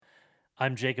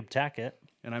I'm Jacob Tackett,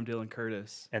 And I'm Dylan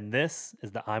Curtis. and this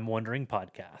is the I'm Wondering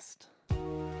podcast.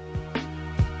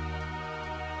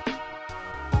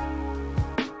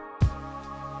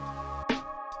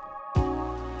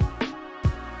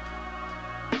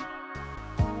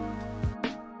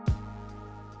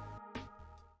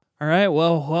 All right,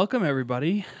 well, welcome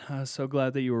everybody. So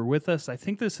glad that you were with us. I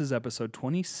think this is episode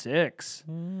 26.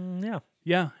 Yeah.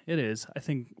 Yeah, it is. I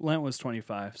think Lent was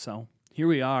 25. So here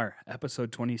we are,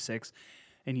 episode 26.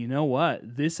 And you know what?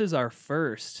 This is our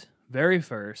very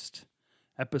first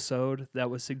episode that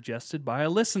was suggested by a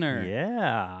listener.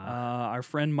 Yeah. Our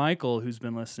friend Michael, who's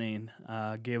been listening,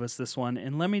 gave us this one.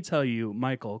 And let me tell you,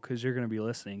 Michael, because you're going to be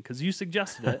listening, because you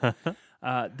suggested it.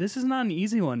 This is not an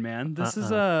easy one, man. This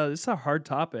is a hard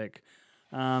topic,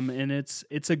 and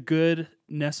it's a good,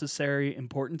 necessary,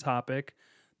 important topic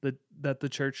that the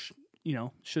church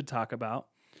should talk about.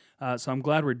 So I'm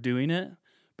glad we're doing it,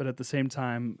 but at the same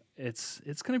time, it's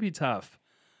going to be tough.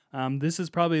 This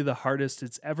is probably the hardest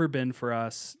it's ever been for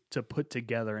us to put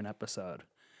together an episode.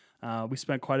 We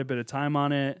spent quite a bit of time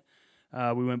on it.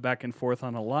 We went back and forth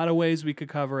on a lot of ways we could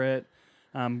cover it.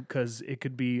 Because it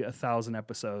could be 1,000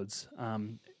 episodes,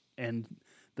 and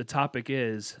the topic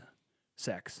is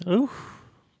sex. Ooh.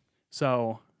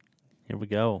 So Here we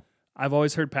go. I've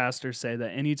always heard pastors say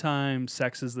that anytime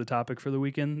sex is the topic for the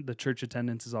weekend, the church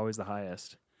attendance is always the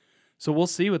highest. So we'll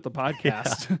see with the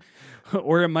podcast,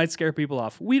 or it might scare people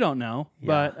off. We don't know,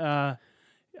 but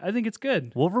I think it's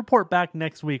good. We'll report back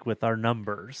next week with our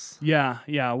numbers. Yeah.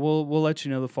 We'll let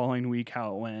you know the following week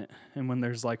how it went, and when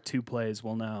there's like 2 plays,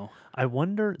 we'll know. I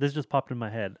wonder, this just popped in my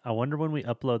head. I wonder when we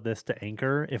upload this to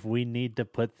Anchor if we need to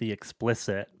put the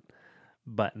explicit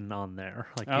button on there.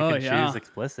 Like you can choose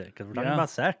explicit because we're talking about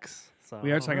sex. So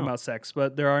We are talking about sex,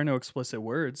 but there are no explicit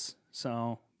words.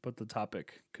 So, but the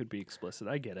topic could be explicit.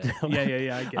 I get it.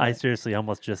 Yeah. I get I it. seriously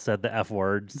almost just said the F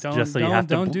words Don't do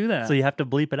that. So you have to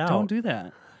bleep it out. Don't do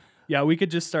that. Yeah, we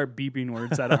could just start beeping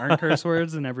words that aren't curse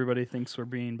words, and everybody thinks we're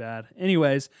being bad.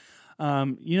 Anyways,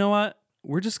 you know what?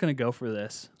 We're just gonna go for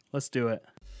this. Let's do it.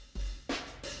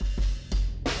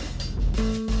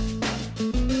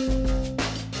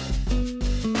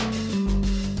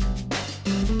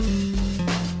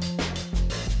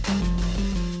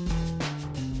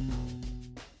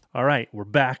 All right, we're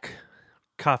back.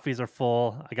 Coffees are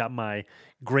full. I got my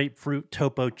grapefruit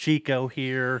Topo Chico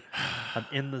here. I'm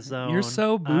in the zone. You're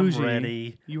so bougie. I'm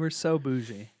ready. You are so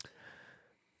bougie.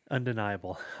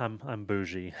 Undeniable. I'm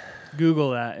bougie.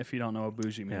 Google that if you don't know what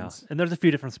bougie Yeah. means. And there's a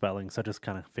few different spellings, so just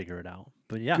kind of figure it out.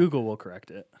 But yeah, Google will correct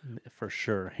it. for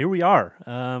sure. Here we are.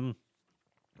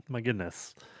 My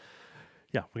goodness.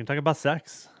 Yeah, we can talk about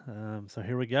sex. So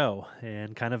here we go.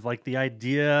 And kind of like the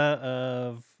idea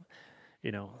of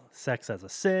sex as a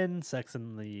sin, sex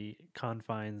in the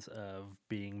confines of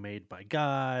being made by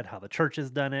God, how the church has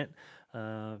done it.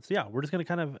 So yeah, we're just going to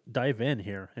kind of dive in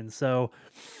here. And so,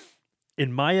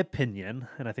 in my opinion,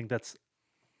 and I think that's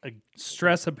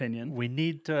Stress opinion. we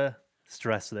need to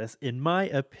stress this. In my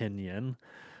opinion,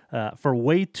 for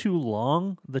way too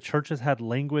long, the church has had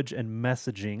language and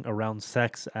messaging around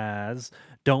sex as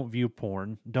don't view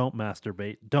porn, don't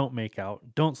masturbate, don't make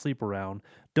out, don't sleep around,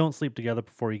 don't sleep together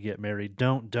before you get married,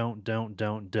 don't.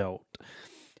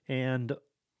 And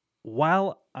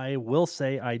while I will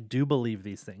say I do believe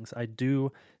these things, I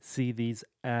do see these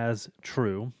as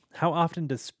true, how often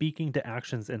does speaking to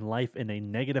actions in life in a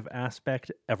negative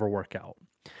aspect ever work out?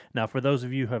 Now, for those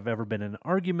of you who have ever been in an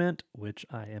argument, which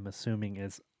I am assuming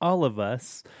is all of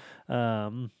us,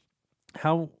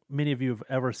 how many of you have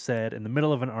ever said in the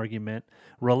middle of an argument,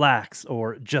 relax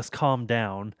or just calm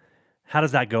down? How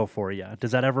does that go for you?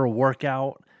 Does that ever work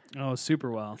out? Oh,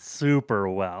 super well. Super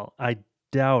well. I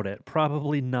doubt it.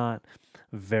 Probably not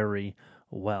very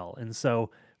well. And so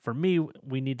for me,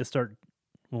 we need to start,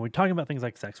 when we're talking about things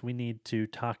like sex, we need to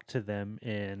talk to them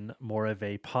in more of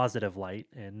a positive light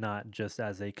and not just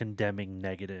as a condemning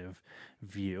negative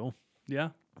view.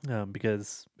 Yeah.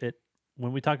 Because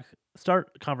when we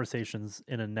start conversations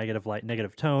in a negative light,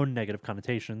 negative tone, negative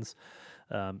connotations,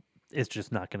 it's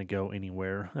just not going to go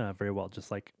anywhere very well.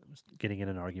 Just like getting in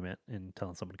an argument and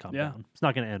telling someone to calm down. It's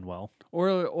not going to end well.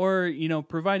 Or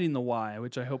providing the why,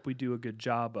 which I hope we do a good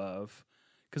job of.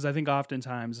 Because I think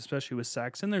oftentimes, especially with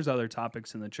sex, and there's other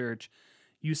topics in the church,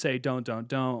 you say don't,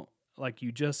 like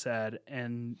you just said.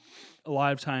 And a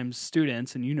lot of times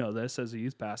students, and you know this as a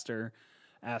youth pastor,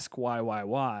 ask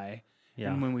why.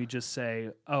 Yeah. And when we just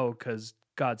say, oh, because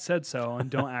God said so, and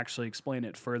don't actually explain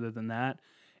it further than that,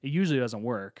 it usually doesn't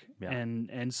work. Yeah.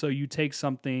 And so you take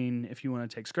something, if you want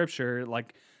to take scripture,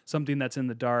 like something that's in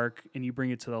the dark, and you bring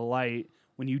it to the light.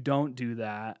 When you don't do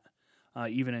that,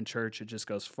 Even in church, it just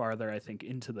goes farther, I think,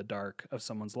 into the dark of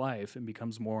someone's life and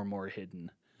becomes more and more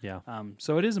hidden. Yeah.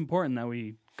 So it is important that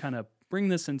we kind of bring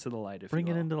this into the light, Bring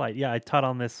you it will. into light. Yeah, I taught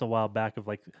on this a while back of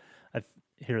like,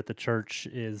 here at the church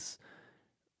is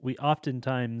we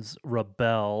oftentimes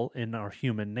rebel in our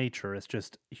human nature. It's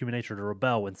just human nature to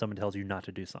rebel when someone tells you not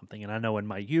to do something. And I know in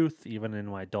my youth, even in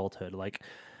my adulthood, like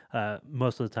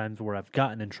most of the times where I've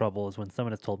gotten in trouble is when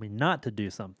someone has told me not to do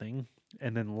something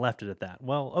and then left it at that.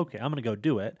 Well, okay, I'm going to go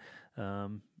do it.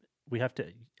 We have to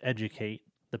educate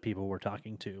the people we're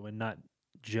talking to and not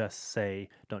just say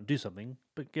don't do something,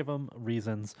 but give them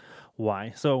reasons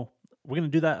why. So we're going to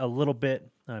do that a little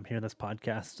bit here in this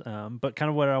podcast. But kind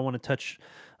of what I want to touch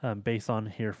base on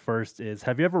here first is,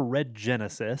 have you ever read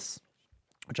Genesis,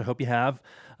 which I hope you have,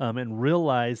 and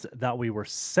realized that we were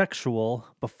sexual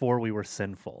before we were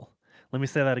sinful? Let me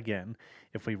say that again.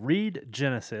 If we read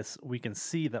Genesis, we can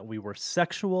see that we were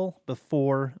sexual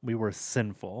before we were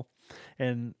sinful.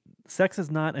 And sex is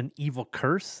not an evil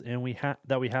curse, and we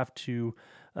have to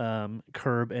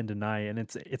curb and deny. And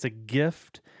it's a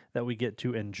gift that we get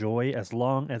to enjoy as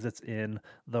long as it's in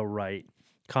the right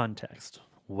context.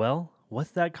 Well,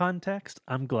 what's that context?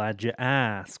 I'm glad you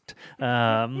asked.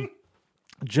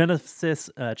 Genesis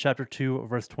chapter 2,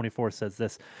 verse 24 says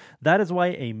this: "That is why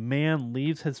a man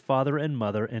leaves his father and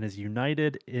mother and is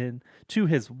united to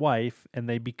his wife, and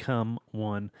they become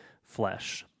one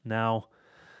flesh." Now,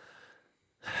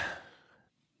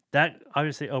 that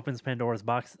obviously opens Pandora's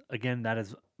box. Again, that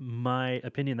is my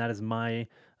opinion. That is my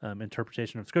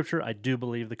interpretation of Scripture. I do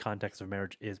believe the context of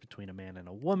marriage is between a man and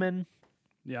a woman.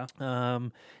 Yeah.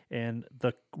 And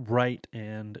the right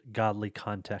and godly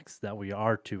context that we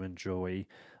are to enjoy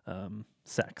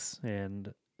sex,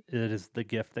 and it is the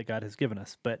gift that God has given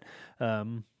us. But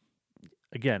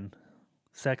again,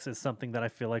 sex is something that I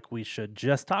feel like we should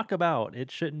just talk about.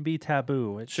 It shouldn't be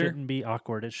taboo. It Sure. shouldn't be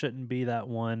awkward. It shouldn't be that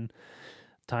one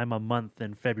time a month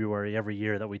in February every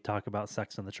year that we talk about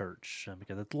sex in the church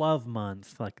because it's Love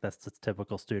Month. Like that's the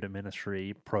typical student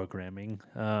ministry programming.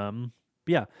 I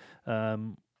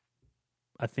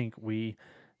think we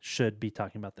should be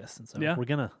talking about this. And so Yeah. we're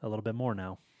going to a little bit more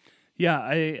now.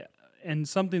 Yeah, and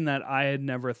something that I had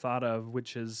never thought of,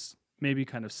 which is maybe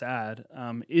kind of sad,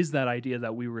 is that idea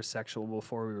that we were sexual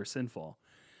before we were sinful.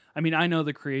 I mean, I know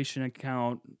the creation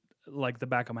account like the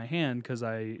back of my hand because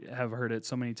I have heard it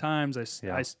so many times.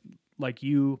 I, like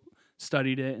you,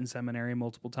 studied it in seminary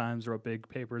multiple times, wrote big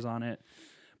papers on it.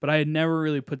 But I had never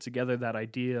really put together that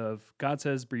idea of God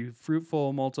says, be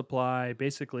fruitful, multiply,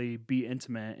 basically be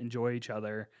intimate, enjoy each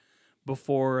other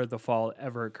before the fall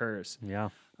ever occurs. Yeah.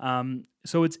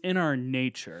 So it's in our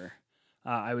nature.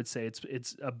 I would say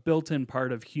it's a built-in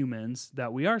part of humans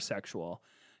that we are sexual,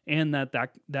 and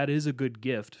that is a good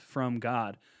gift from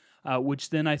God,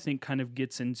 which then I think kind of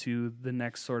gets into the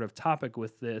next sort of topic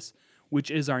with this,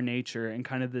 which is our nature and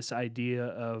kind of this idea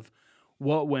of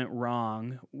what went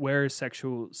wrong, where is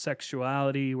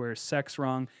sexuality, where is sex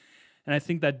wrong. And I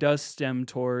think that does stem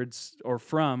towards, or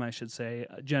from, I should say,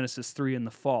 Genesis 3 in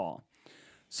the fall.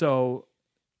 So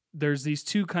there's these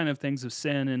two kind of things of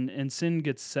sin, and sin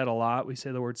gets said a lot. We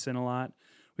say the word sin a lot.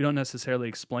 We don't necessarily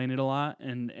explain it a lot.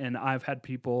 And I've had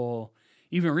people,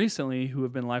 even recently, who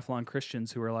have been lifelong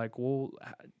Christians who are like, well,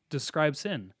 describe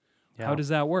sin. Yeah. How does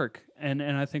that work? And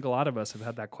I think a lot of us have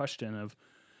had that question of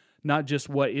not just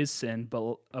what is sin,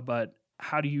 but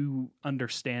how do you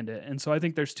understand it? And so I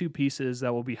think there's two pieces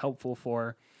that will be helpful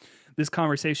for this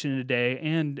conversation today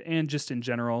and just in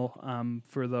general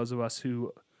for those of us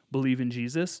who believe in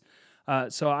Jesus.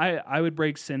 So I would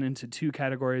break sin into two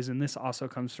categories, and this also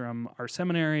comes from our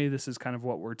seminary. This is kind of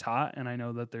what we're taught, and I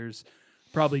know that there's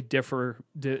probably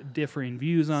differing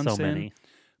views on So sin. many.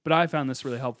 But I found this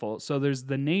really helpful. So there's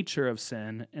the nature of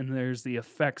sin, and there's the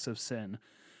effects of sin.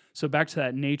 So back to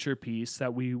that nature piece,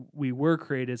 that we were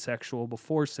created sexual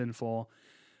before sinful.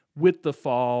 With the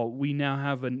fall, we now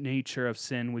have a nature of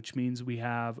sin, which means we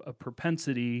have a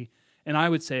propensity, and I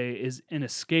would say is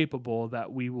inescapable,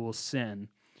 that we will sin,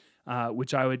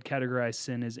 which I would categorize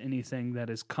sin as anything that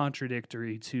is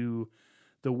contradictory to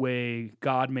the way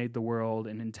God made the world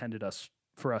and intended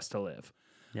for us to live.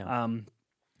 Yeah.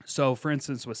 So, for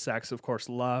instance, with sex, of course,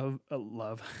 love.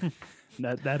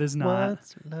 that is not.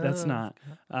 What's love? That's not.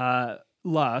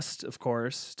 Lust, of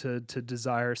course, to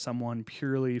desire someone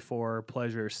purely for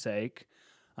pleasure's sake,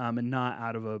 and not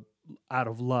out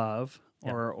of love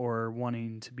or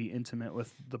wanting to be intimate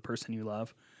with the person you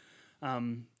love.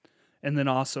 And then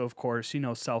also, of course,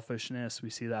 selfishness. We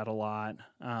see that a lot.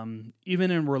 Even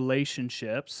in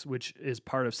relationships, which is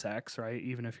part of sex, right?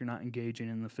 Even if you're not engaging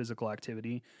in the physical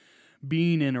activity,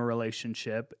 being in a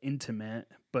relationship, intimate,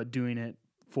 but doing it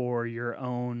for your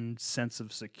own sense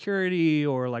of security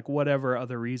or like whatever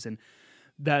other reason,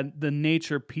 that the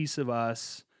nature of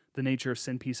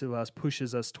sin piece of us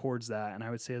pushes us towards that. And I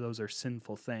would say those are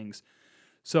sinful things.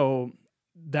 So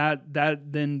that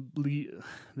then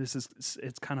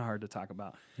it's kind of hard to talk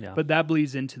about, Yeah. but that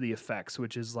bleeds into the effects,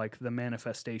 which is like the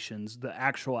manifestations, the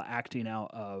actual acting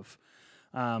out of.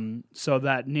 So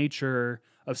that nature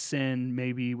of sin,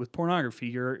 maybe with pornography,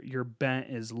 your bent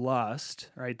is lust,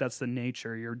 right? That's the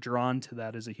nature. You're drawn to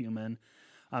that as a human.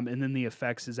 And then the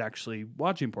effects is actually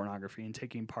watching pornography and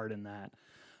taking part in that.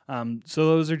 So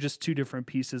those are just two different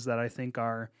pieces that I think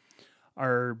are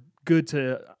good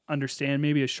to understand.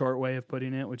 Maybe a short way of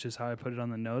putting it, which is how I put it on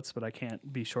the notes, but I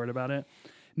can't be short about it.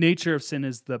 Nature of sin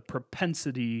is the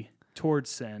propensity towards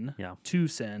sin, to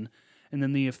sin, and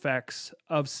then the effects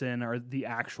of sin are the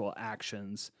actual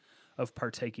actions of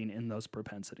partaking in those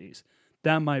propensities.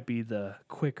 That might be the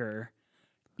quicker,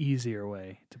 easier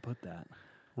way to put that.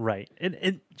 Right.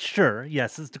 And sure,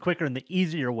 yes, it's the quicker and the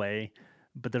easier way,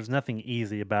 but there's nothing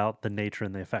easy about the nature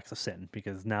and the effects of sin,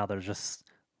 because now there's just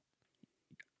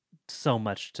so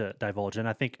much to divulge. And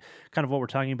I think kind of what we're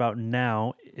talking about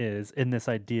now is in this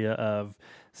idea of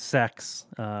sex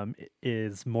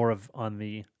is more of on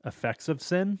the effects of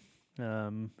sin,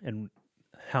 and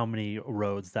how many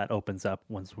roads that opens up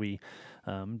once we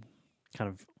kind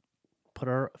of put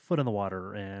our foot in the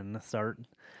water and start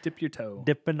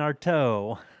dipping our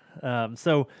toe.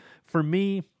 So for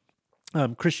me,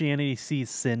 Christianity sees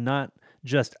sin not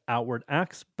just outward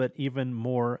acts, but even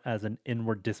more as an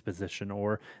inward disposition,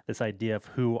 or this idea of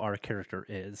who our character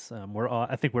is.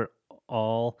 I think we're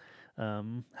all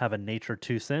have a nature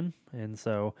to sin, and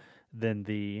so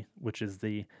then which is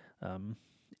the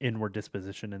inward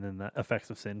disposition, and then the effects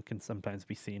of sin can sometimes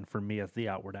be seen for me as the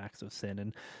outward acts of sin.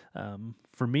 And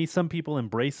for me, some people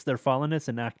embrace their fallenness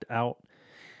and act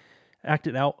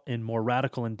it out in more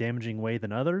radical and damaging way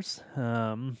than others.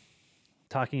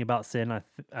 Talking about sin,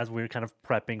 as we were kind of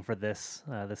prepping for this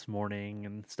morning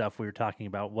and stuff, we were talking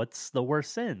about what's the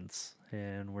worst sins,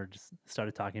 and we're just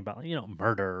started talking about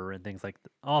murder and things like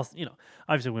that. Also,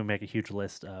 obviously we make a huge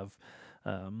list of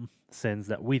sins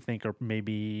that we think are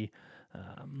maybe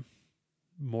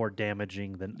more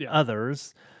damaging than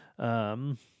others.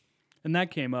 And that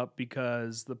came up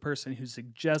because the person who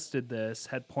suggested this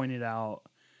had pointed out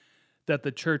that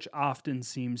the church often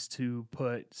seems to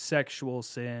put sexual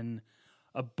sin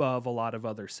above a lot of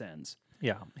other sins.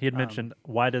 Yeah, he had mentioned,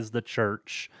 why does the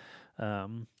church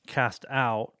cast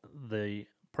out the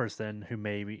person who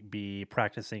may be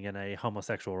practicing in a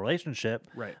homosexual relationship,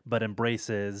 right, but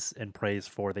embraces and prays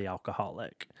for the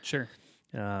alcoholic? Sure.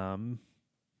 And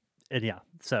yeah,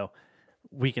 so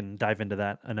we can dive into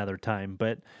that another time,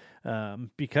 but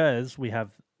because we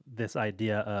have this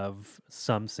idea of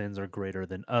some sins are greater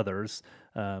than others.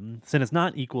 Sin is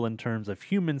not equal in terms of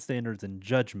human standards and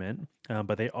judgment,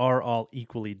 but they are all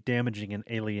equally damaging and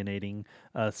alienating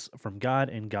us from God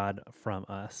and God from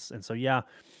us. And so, yeah,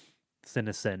 sin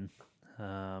is sin.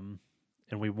 And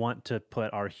we want to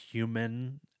put our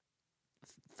human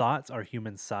thoughts, our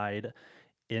human side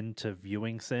into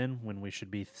viewing sin when we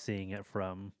should be seeing it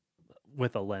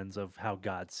with a lens of how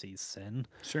God sees sin.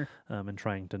 Sure. And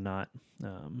trying to not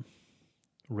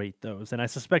rate those. And I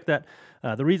suspect that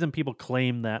the reason people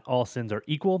claim that all sins are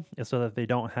equal is so that they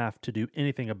don't have to do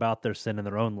anything about their sin in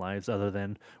their own lives other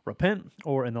than repent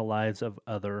or in the lives of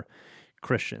other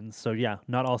Christians. So yeah,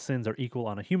 not all sins are equal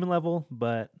on a human level,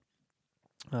 but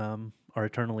are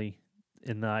eternally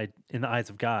in the eyes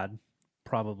of God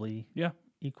probably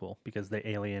equal, because they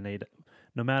alienate.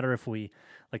 No matter if we,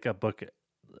 like a book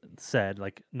said,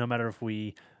 like no matter if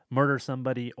we murder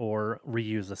somebody or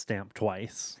reuse a stamp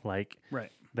twice, like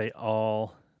right,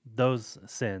 those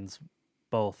sins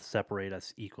both separate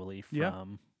us equally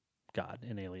from God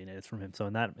and alienate us from Him. So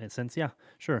in that sense, yeah,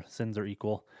 sure, sins are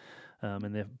equal,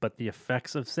 but the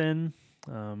effects of sin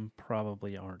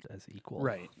probably aren't as equal.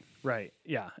 Right.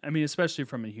 Yeah. I mean, especially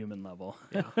from a human level.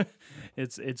 Yeah.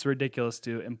 It's ridiculous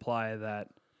to imply that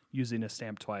using a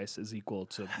stamp twice is equal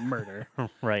to murder.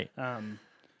 Right.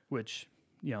 Which,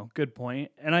 good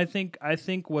point. And I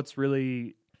think what's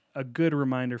really a good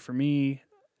reminder for me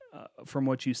from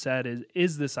what you said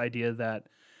is this idea that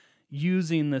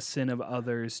using the sin of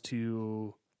others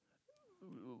to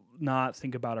not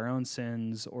think about our own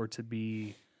sins or to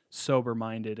be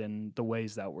sober-minded in the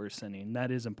ways that we're sinning, that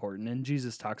is important. And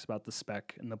Jesus talks about the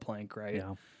speck and the plank, right?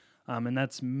 Yeah. And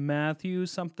that's Matthew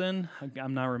something.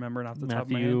 I'm not remembering off the top of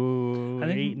my head. Matthew I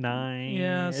think 8, 9.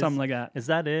 Yeah, something like that. Is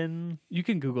that in? You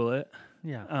can Google it.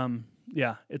 Yeah.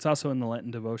 Yeah, it's also in the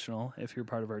Lenten devotional if you're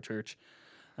part of our church.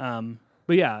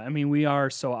 But yeah, I mean, we are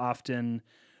so often,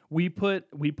 we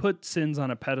put sins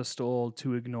on a pedestal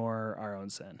to ignore our own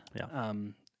sin. Yeah.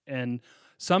 And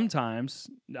sometimes,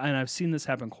 and I've seen this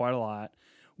happen quite a lot,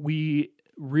 we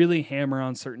really hammer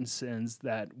on certain sins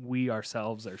that we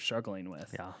ourselves are struggling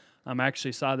with. Yeah. I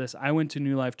actually saw this. I went to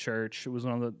New Life Church. It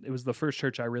was the first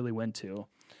church I really went to.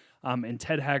 And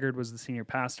Ted Haggard was the senior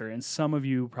pastor. And some of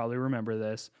you probably remember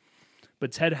this,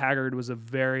 but Ted Haggard was a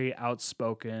very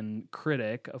outspoken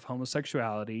critic of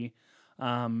homosexuality,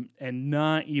 and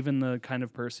not even the kind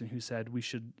of person who said we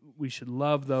should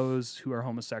love those who are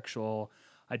homosexual.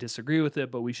 I disagree with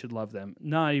it, but we should love them.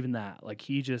 Not even that. Like,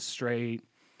 he just straight,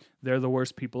 they're the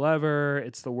worst people ever.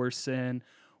 It's the worst sin.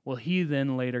 Well, he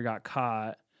then later got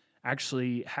caught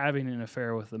actually having an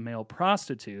affair with a male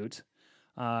prostitute,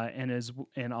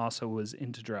 and also was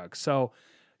into drugs. So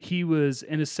he was,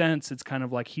 in a sense, it's kind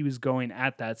of like he was going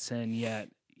at that sin, yet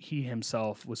he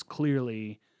himself was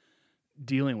clearly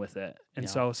dealing with it. And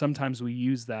so sometimes we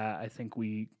use that. I think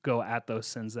we go at those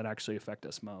sins that actually affect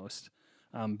us most,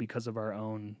 because of our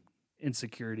own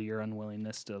insecurity or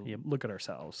unwillingness to look at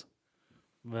ourselves.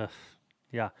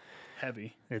 Yeah.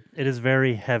 Heavy. It is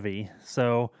very heavy.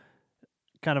 So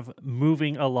kind of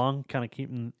moving along, kind of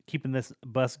keeping this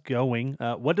bus going.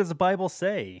 What does the Bible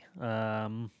say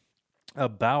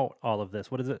about all of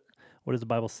this? What does the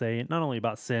Bible say, not only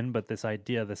about sin, but this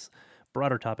idea, this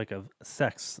broader topic of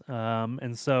sex?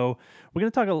 And so I'm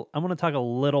going to talk a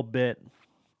little bit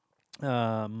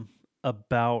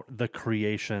about the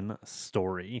creation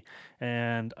story.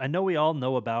 And I know we all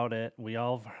know about it. We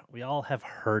all have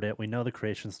heard it. We know the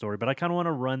creation story, but I kind of want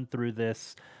to run through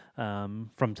this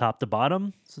from top to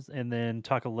bottom, and then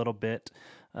talk a little bit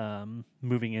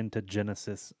moving into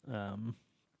Genesis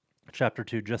chapter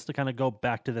 2, just to kind of go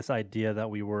back to this idea that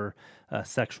we were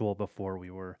sexual before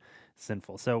we were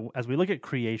sinful. So as we look at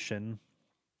creation,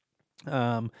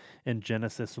 in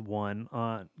Genesis 1,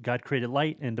 God created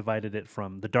light and divided it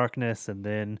from the darkness, and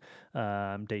then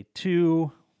day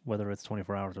 2, whether it's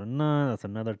 24 hours or not, that's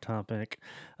another topic.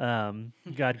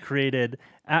 God created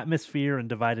atmosphere and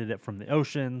divided it from the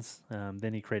oceans.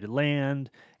 Then he created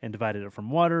land and divided it from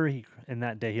water. In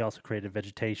that day, he also created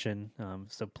vegetation,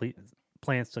 so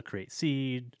plants to create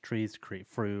seed, trees to create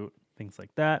fruit, things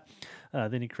like that.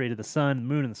 Then he created the sun,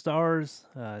 moon, and the stars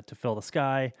to fill the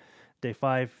sky. Day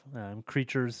 5,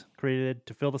 creatures created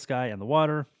to fill the sky and the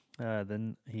water.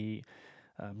 Then he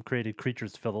created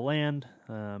creatures to fill the land.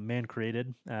 Man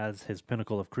created as his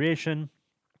pinnacle of creation.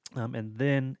 And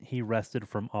then he rested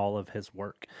from all of his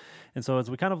work. And so as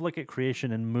we kind of look at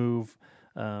creation and move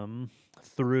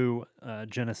through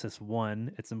Genesis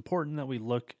 1, it's important that we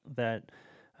look that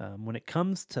when it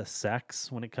comes to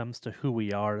sex, when it comes to who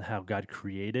we are, how God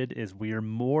created, is we are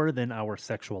more than our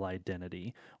sexual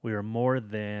identity. We are more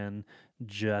than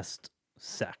just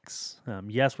sex.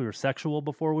 Yes, we were sexual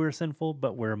before we were sinful,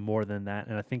 but we're more than that.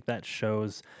 And I think that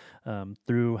shows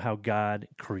through how God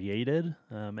created,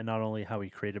 and not only how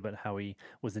he created, but how he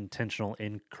was intentional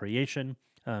in creation,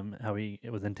 how he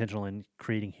was intentional in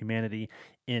creating humanity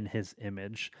in his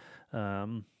image.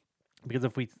 Because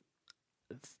if we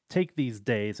take these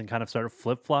days and kind of start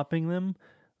flip-flopping them,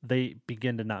 they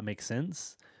begin to not make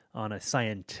sense on a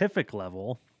scientific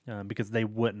level, because they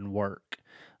wouldn't work.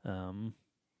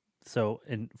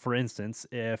 For instance,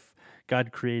 if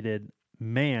God created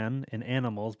man and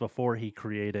animals before he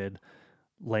created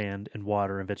land and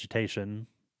water and vegetation,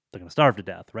 they're going to starve to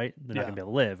death, right? They're not going to be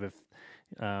able to live.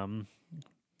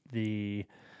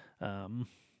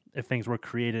 If things were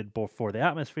created before the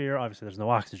atmosphere, obviously there's no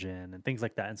oxygen and things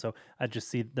like that. And so I just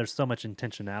see there's so much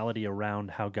intentionality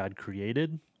around how God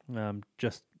created.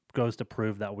 Just goes to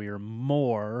prove that we are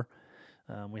more,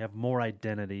 we have more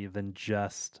identity than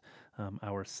just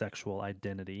our sexual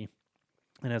identity.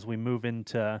 And as we move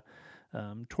into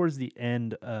towards the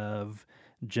end of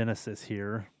Genesis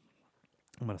here,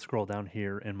 I'm going to scroll down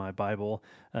here in my Bible.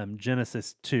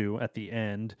 Genesis 2 at the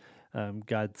end,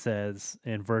 God says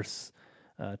in verse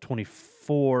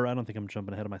 24, I don't think I'm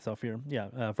jumping ahead of myself here.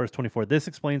 Verse 24, this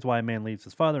explains why a man leaves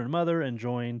his father and mother and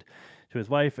joined to his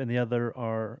wife, and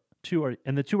the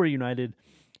two are united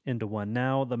into one.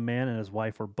 Now the man and his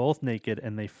wife were both naked,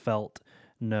 and they felt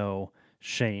no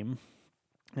shame.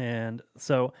 And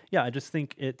so, I just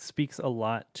think it speaks a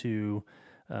lot to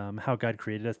how God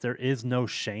created us. There is no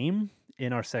shame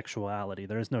in our sexuality.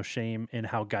 There is no shame in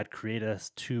how God created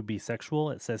us to be sexual.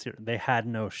 It says here, they had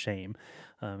no shame.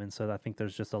 And so I think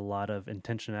there's just a lot of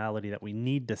intentionality that we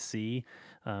need to see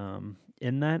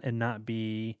in that, and not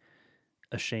be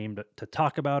ashamed to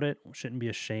talk about it. Shouldn't be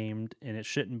ashamed, and it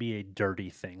shouldn't be a dirty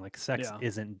thing. Like sex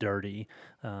isn't dirty.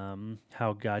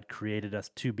 How God created us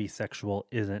to be sexual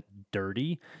isn't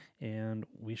dirty, and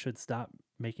we should stop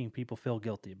making people feel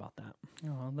guilty about that.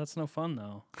 Oh, that's no fun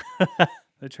though.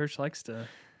 The church likes to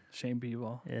shame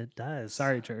people. It does.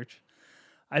 Sorry, church.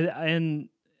 And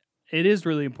it is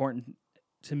really important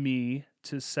to me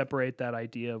to separate that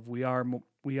idea of we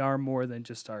are more than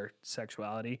just our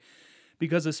sexuality,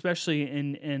 because especially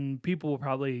in people will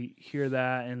probably hear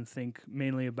that and think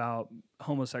mainly about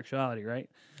homosexuality, right?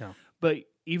 Yeah. But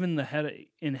even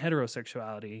in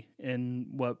heterosexuality, in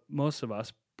what most of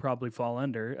us probably fall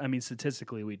under, I mean,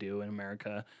 statistically we do in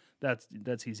America.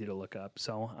 That's easy to look up.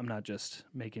 So I'm not just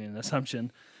making an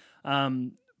assumption.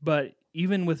 But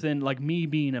even within, like me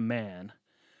being a man,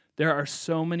 there are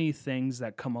so many things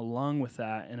that come along with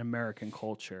that in American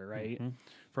culture, right? Mm-hmm.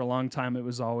 For a long time, it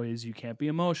was always, you can't be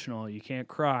emotional, you can't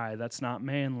cry, that's not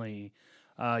manly.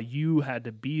 You had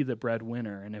to be the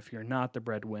breadwinner, and if you're not the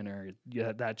breadwinner,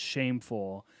 that's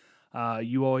shameful.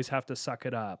 You always have to suck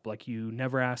it up, like you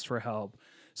never ask for help.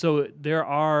 So there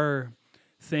are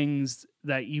things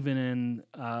that even in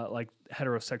like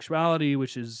heterosexuality,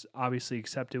 which is obviously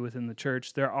accepted within the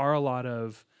church, there are a lot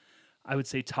of, I would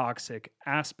say, toxic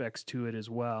aspects to it as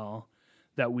well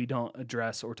that we don't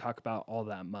address or talk about all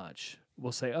that much.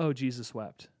 We'll say, oh, Jesus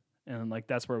wept. And like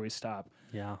that's where we stop.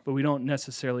 Yeah. But we don't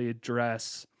necessarily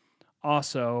address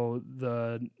also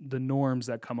the norms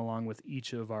that come along with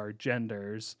each of our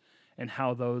genders and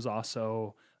how those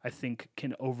also, I think,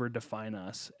 can over-define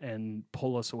us and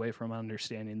pull us away from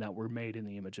understanding that we're made in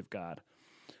the image of God.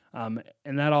 And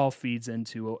that all feeds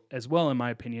into, as well, in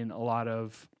my opinion, a lot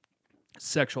of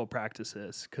sexual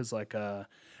practices, because like a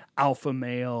alpha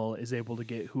male is able to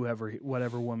get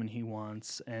whatever woman he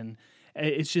wants, and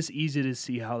it's just easy to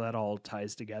see how that all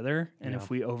ties together. And if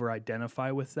we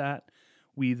over-identify with that,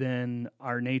 we then,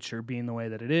 our nature being the way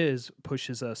that it is,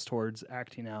 pushes us towards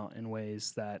acting out in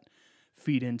ways that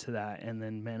feed into that and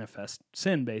then manifest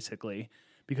sin, basically,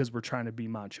 because we're trying to be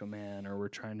macho man or we're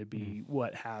trying to be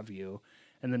what have you.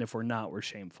 And then if we're not, we're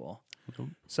shameful.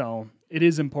 So it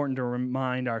is important to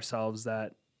remind ourselves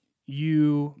that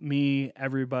you, me,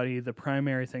 everybody, the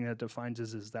primary thing that defines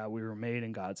us is that we were made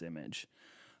in God's image.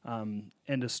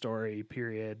 End of story,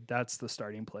 period. That's the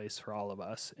starting place for all of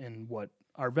us and what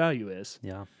our value is.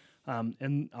 Yeah.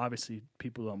 And obviously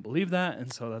people don't believe that,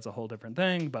 and so that's a whole different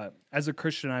thing. But as a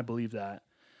Christian, I believe that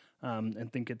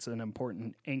and think it's an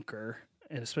important anchor,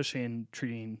 and especially in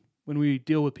treating, when we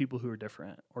deal with people who are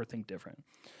different or think different.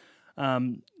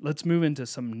 Let's move into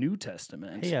some New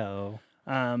Testament. Heyo.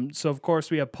 So, of course,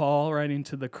 we have Paul writing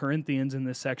to the Corinthians in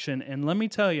this section. And let me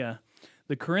tell you,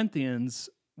 the Corinthians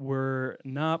were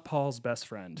not Paul's best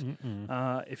friend.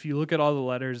 If you look at all the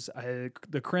letters,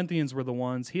 the Corinthians were the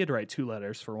ones, he had to write 2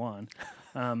 letters for one.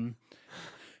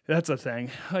 That's a thing.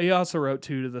 He also wrote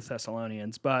 2 to the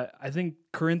Thessalonians. But I think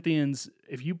Corinthians,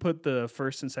 if you put the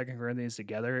 1st and 2nd Corinthians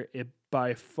together, it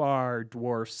by far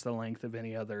dwarfs the length of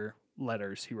any other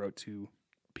letters he wrote to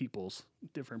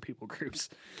different people groups,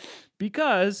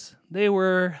 because they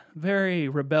were very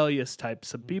rebellious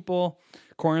types of people.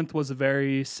 Corinth was a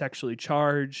very sexually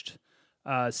charged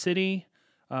city.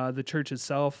 The church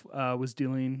itself was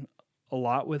dealing a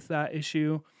lot with that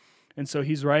issue. And so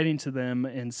he's writing to them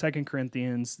in 2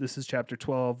 Corinthians, this is chapter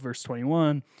 12, verse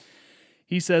 21.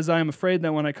 He says, I am afraid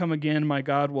that when I come again, my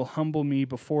God will humble me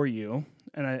before you.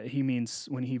 And he means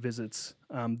when he visits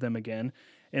them again.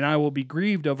 And I will be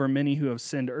grieved over many who have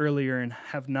sinned earlier and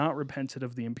have not repented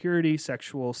of the impurity,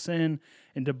 sexual sin,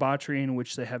 and debauchery in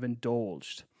which they have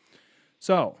indulged.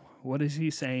 So, what is he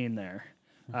saying there?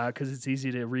 Because it's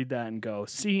easy to read that and go,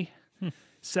 see,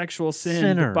 sexual sin,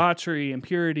 Sinner. Debauchery,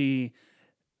 impurity.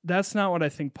 That's not what I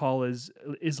think Paul is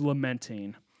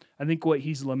lamenting. I think what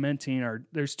he's lamenting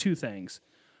there's 2 things.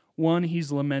 One,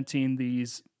 he's lamenting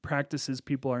these practices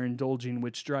people are indulging,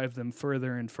 which drive them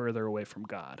further and further away from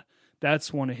God.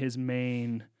 That's one of his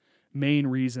main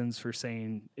reasons for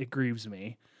saying it grieves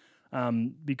me,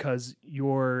 because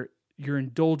your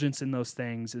indulgence in those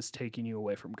things is taking you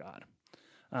away from God,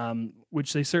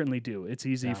 which they certainly do. It's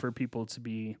easy for people to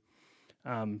be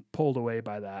pulled away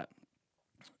by that.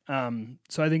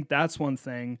 So I think that's one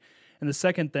thing. And the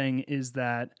second thing is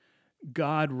that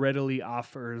God readily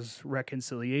offers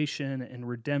reconciliation and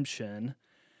redemption,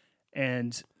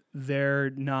 and they're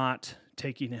not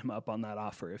taking him up on that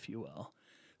offer, if you will.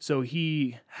 So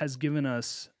he has given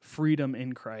us freedom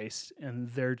in Christ, and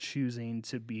they're choosing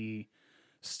to be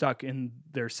stuck in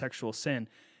their sexual sin.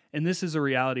 And this is a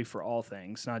reality for all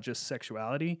things, not just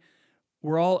sexuality.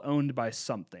 We're all owned by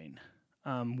something.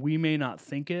 We may not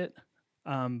think it,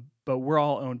 but we're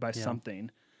all owned by something.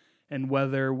 And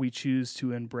whether we choose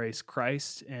to embrace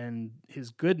Christ and his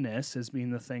goodness as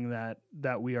being the thing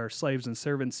that we are slaves and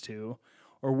servants to,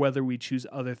 or whether we choose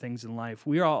other things in life.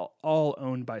 We are all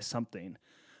owned by something.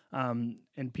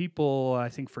 And people, I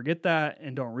think, forget that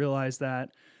and don't realize that.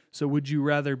 So would you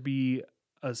rather be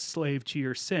a slave to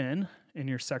your sin and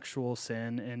your sexual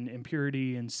sin and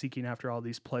impurity and seeking after all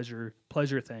these pleasure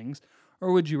things,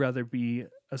 or would you rather be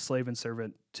a slave and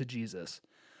servant to Jesus?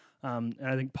 And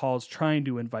I think Paul's trying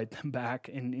to invite them back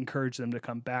and encourage them to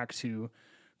come back to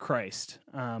Christ.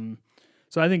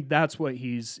 So I think that's what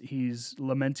he's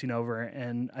lamenting over,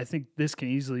 and I think this can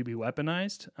easily be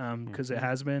weaponized because it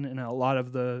has been. And a lot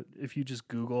of if you just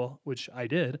Google, which I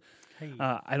did,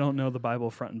 I don't know the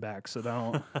Bible front and back, so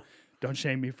don't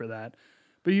shame me for that.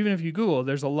 But even if you Google,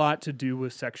 there's a lot to do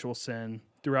with sexual sin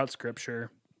throughout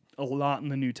Scripture, a lot in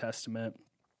the New Testament,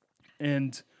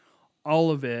 and all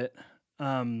of it.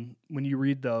 When you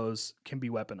read those, can be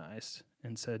weaponized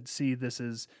and said, see, this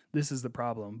is the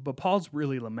problem. But Paul's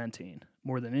really lamenting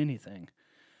more than anything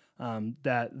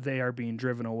that they are being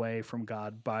driven away from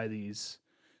God by these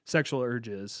sexual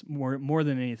urges. More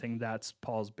than anything, that's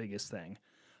Paul's biggest thing.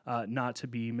 Not to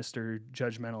be Mr.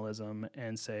 Judgmentalism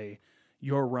and say,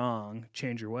 you're wrong,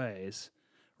 change your ways,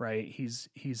 right? He's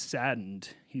saddened,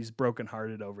 he's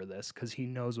brokenhearted over this because he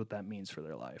knows what that means for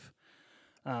their life.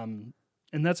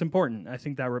 And that's important. I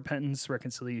think that repentance,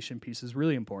 reconciliation piece is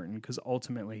really important because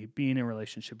ultimately being in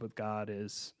relationship with God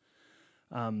is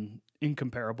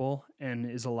incomparable and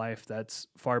is a life that's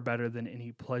far better than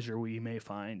any pleasure we may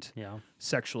find,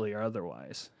 sexually or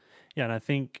otherwise. Yeah, and I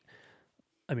think,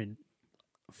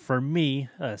 for me,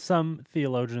 some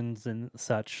theologians and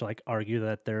such argue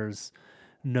that there's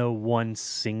no one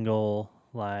single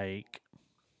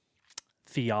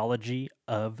theology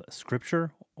of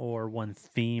Scripture or one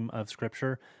theme of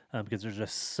Scripture because there's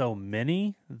just so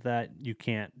many that you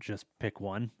can't just pick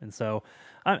one. And so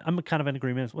I'm kind of in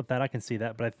agreement with that. I can see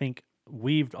that. But I think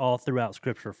weaved all throughout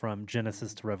Scripture from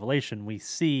Genesis to Revelation, we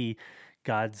see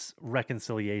God's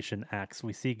reconciliation acts.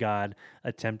 We see God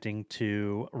attempting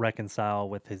to reconcile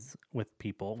with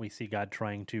people. We see God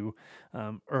trying to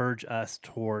urge us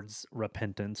towards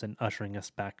repentance and ushering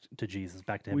us back to Jesus,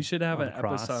 back to Him. We should have an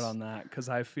episode on that because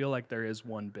I feel like there is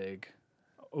one big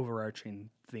overarching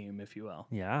theme, if you will.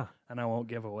 Yeah. And I won't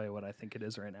give away what I think it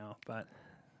is right now, but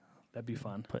that'd be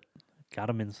fun. Got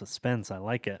them in suspense. I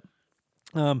like it.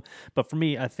 But for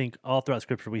me, I think all throughout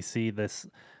Scripture we see this,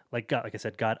 like I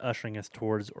said, God ushering us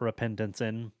towards repentance.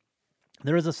 And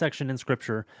there is a section in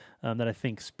Scripture that I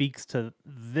think speaks to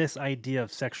this idea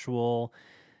of sexual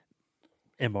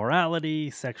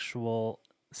immorality,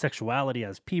 sexuality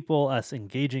as people, us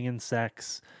engaging in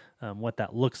sex, what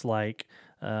that looks like.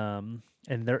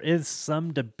 And there is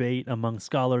some debate among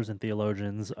scholars and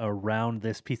theologians around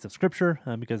this piece of Scripture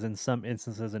because in some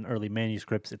instances in early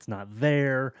manuscripts it's not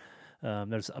there.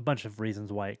 There's a bunch of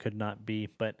reasons why it could not be,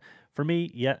 but for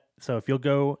me, so if you'll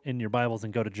go in your Bibles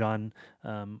and go to John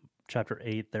chapter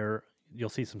 8, there you'll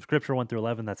see some Scripture 1 through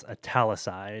 11 that's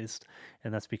italicized,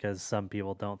 and that's because some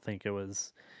people don't think it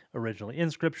was originally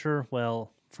in Scripture.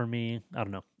 Well, for me, I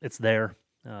don't know, it's there,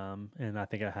 and I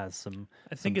think it has some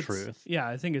truth. Yeah,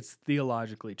 I think it's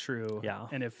theologically true. Yeah,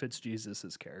 and it fits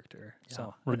Jesus's character. Yeah.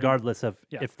 So regardless of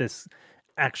if this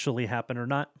actually happened or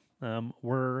not.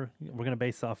 We're going to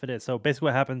base off it. So basically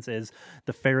what happens is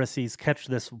the Pharisees catch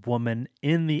this woman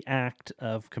in the act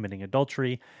of committing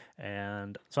adultery.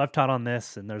 And so I've taught on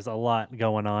this and there's a lot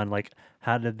going on. Like,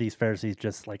 how did these Pharisees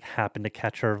just happen to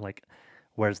catch her?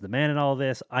 Where's the man in all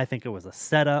this? I think it was a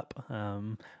setup.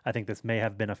 I think this may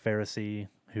have been a Pharisee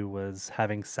who was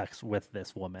having sex with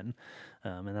this woman.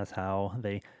 And that's how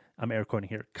they, I'm air quoting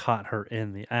here, caught her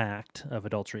in the act of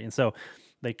adultery. And so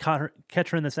they catch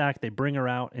her in this act. They bring her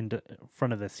out in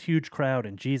front of this huge crowd,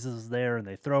 and Jesus is there, and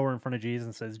they throw her in front of Jesus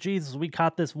and says, Jesus, we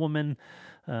caught this woman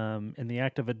in the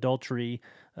act of adultery.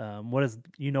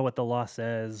 You know what the law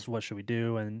says? What should we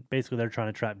do? And basically they're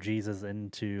trying to trap Jesus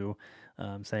into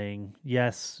saying,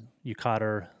 yes, you caught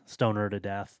her, stone her to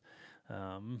death.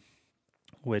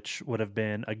 Which would have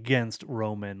been against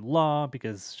Roman law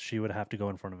because she would have to go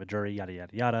in front of a jury, yada,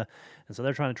 yada, yada. And so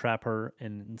they're trying to trap her.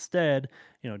 And instead,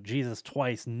 Jesus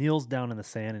twice kneels down in the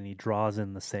sand and he draws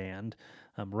in the sand,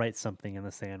 writes something in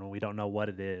the sand when we don't know what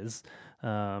it is.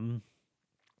 And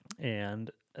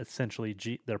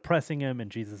essentially they're pressing him and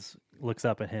Jesus looks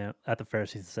up at the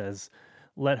Pharisees and says,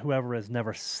 let whoever has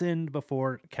never sinned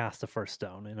before cast the first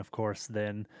stone. And of course,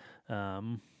 then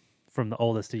from the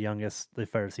oldest to youngest, the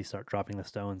Pharisees start dropping the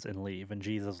stones and leave. And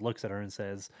Jesus looks at her and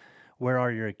says, where are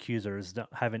your accusers?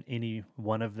 Haven't any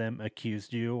one of them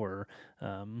accused you or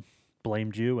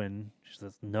blamed you? And she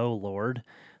says, no, Lord.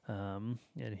 And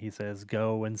he says,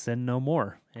 go and sin no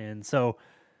more. And so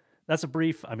that's a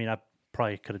brief,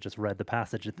 probably could have just read the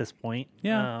passage at this point.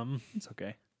 Yeah. It's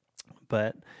okay.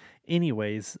 But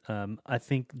anyways, I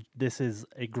think this is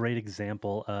a great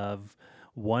example of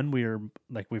one, we are,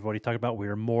 like we've already talked about, we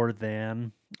are more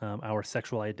than our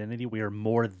sexual identity. We are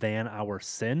more than our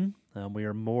sin. We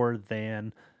are more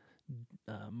than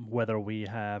whether we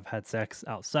have had sex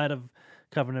outside of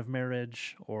covenant of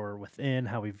marriage or within,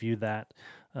 how we view that.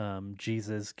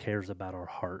 Jesus cares about our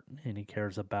heart, and he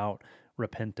cares about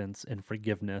repentance and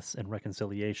forgiveness and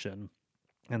reconciliation.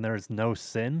 And there is no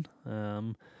sin,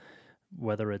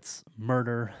 whether it's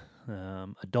murder,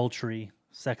 adultery,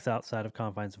 sex outside of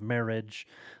confines of marriage,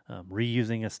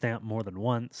 reusing a stamp more than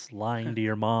once, lying to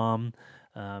your mom.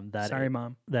 Sorry,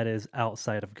 Mom. That is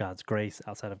outside of God's grace,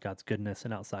 outside of God's goodness,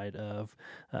 and outside of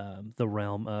the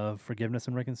realm of forgiveness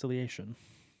and reconciliation.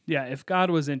 Yeah, if God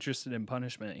was interested in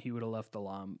punishment, he would have left the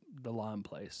law in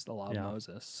place, the law of Yeah.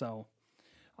 Moses. So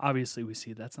obviously we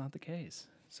see that's not the case.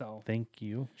 So Thank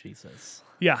you, Jesus.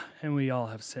 yeah, and we all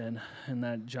have sin. And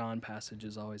that John passage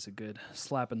is always a good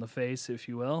slap in the face, if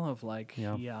you will, of like,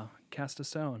 Yeah. cast a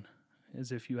stone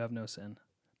as if you have no sin.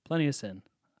 Plenty of sin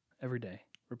every day.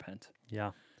 Repent.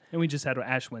 Yeah. And we just had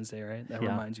Ash Wednesday, right? That Yeah.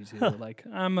 reminds you too. Like,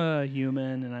 I'm a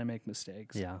human and I make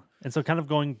mistakes. Yeah. And so kind of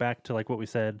going back to like what we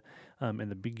said in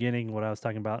the beginning, what I was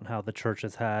talking about and how the church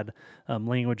has had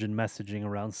language and messaging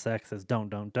around sex as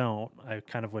don't. I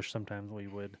kind of wish sometimes we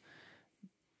would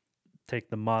take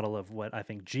the model of what I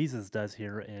think Jesus does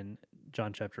here in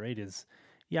John chapter 8 is,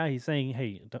 he's saying,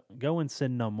 hey, go and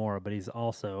sin no more, but he's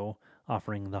also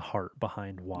offering the heart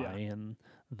behind why and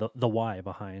the why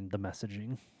behind the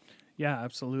messaging. Yeah,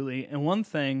 absolutely. And one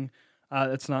thing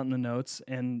that's not in the notes,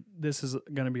 and this is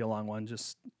going to be a long one,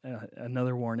 just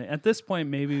another warning. At this point,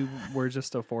 maybe we're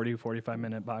just a 40,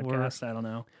 45-minute podcast. I don't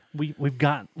know.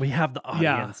 We have the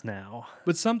audience now.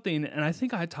 But something, and I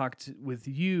think I talked with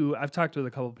you, I've talked with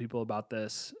a couple of people about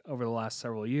this over the last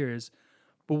several years,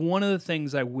 but one of the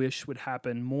things I wish would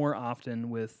happen more often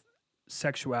with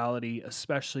sexuality,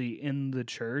 especially in the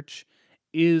church,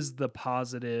 is the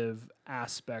positive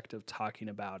aspect of talking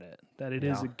about it, that it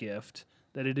is a gift,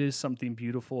 that it is something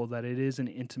beautiful, that it is an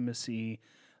intimacy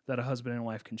that a husband and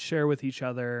wife can share with each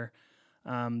other,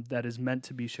 that is meant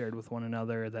to be shared with one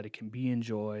another, that it can be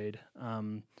enjoyed.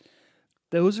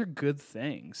 Those are good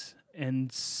things.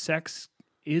 And sex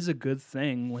is a good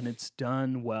thing when it's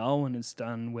done well, when it's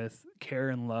done with care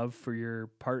and love for your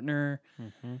partner.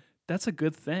 Mm-hmm. That's a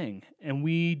good thing. And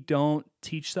we don't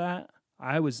teach that.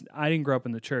 I didn't grow up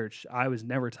in the church. I was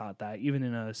never taught that, even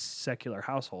in a secular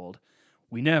household.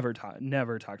 We never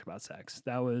talked about sex.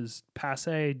 That was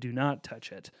passé. Do not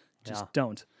touch it. Just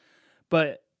don't.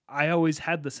 But I always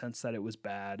had the sense that it was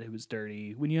bad. It was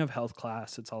dirty. When you have health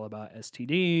class, it's all about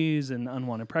STDs and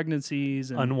unwanted pregnancies.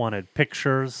 And unwanted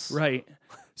pictures. Right.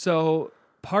 So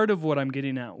part of what I'm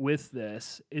getting at with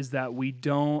this is that we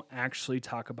don't actually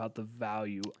talk about the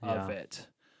value of it.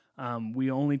 We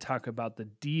only talk about the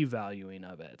devaluing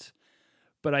of it.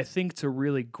 But I think to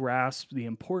really grasp the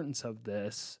importance of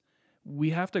this,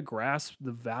 we have to grasp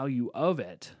the value of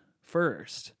it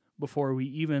first before we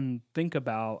even think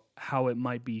about how it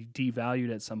might be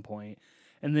devalued at some point.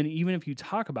 And then even if you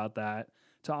talk about that,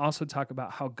 to also talk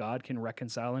about how God can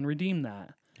reconcile and redeem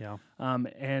that. Yeah.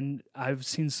 And I've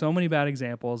seen so many bad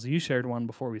examples. You shared one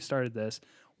before we started this.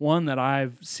 One that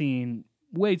I've seen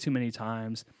way too many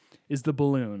times is the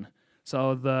balloon.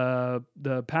 So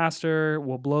the pastor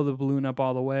will blow the balloon up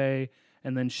all the way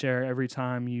and then share every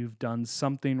time you've done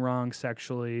something wrong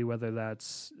sexually, whether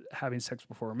that's having sex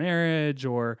before marriage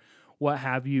or what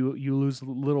have you, you lose a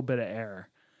little bit of air.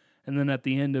 And then at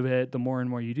the end of it, the more and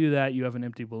more you do that, you have an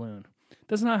empty balloon.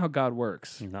 That's not how God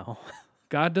works. No.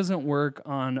 God doesn't work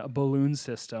on a balloon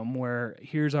system where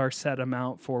here's our set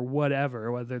amount for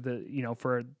whatever, whether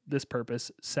for this purpose,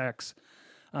 sex,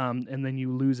 and then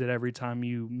you lose it every time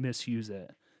you misuse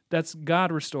it. That's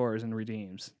God restores and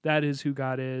redeems. That is who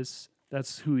God is.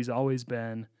 That's who he's always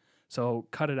been. So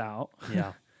cut it out.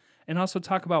 Yeah. And also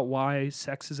talk about why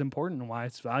sex is important and why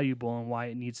it's valuable and why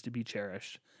it needs to be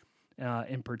cherished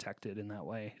and protected in that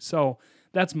way. So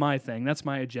that's my thing. That's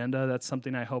my agenda. That's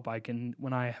something I hope I can,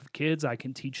 when I have kids, I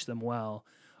can teach them well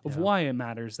of why it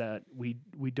matters that we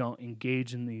don't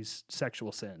engage in these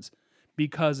sexual sins,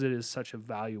 because it is such a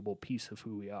valuable piece of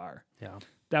who we are. Yeah.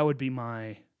 That would be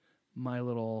my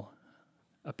little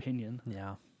opinion.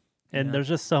 Yeah. And there's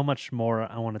just so much more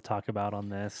I want to talk about on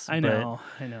this. I know.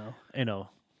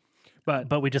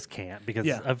 But we just can't because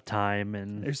of time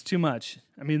and there's too much.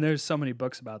 I mean, there's so many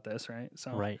books about this, right?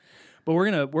 So right. But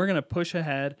we're gonna push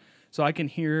ahead. So I can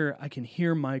hear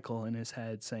Michael in his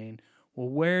head saying, "Well,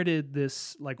 where did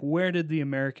the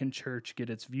American church get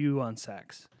its view on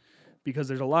sex?" because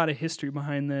there's a lot of history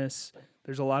behind this.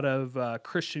 There's a lot of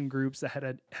Christian groups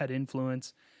that had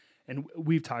influence, and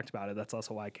we've talked about it. That's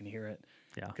also why I can hear it.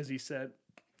 Yeah. Because he said,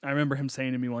 I remember him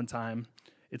saying to me one time,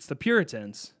 it's the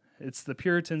Puritans. It's the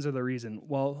Puritans are the reason.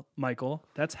 Well, Michael,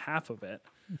 that's half of it.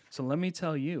 So let me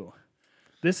tell you.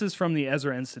 This is from the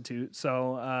Ezra Institute.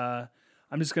 So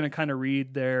I'm just going to kind of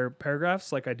read their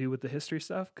paragraphs like I do with the history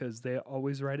stuff because they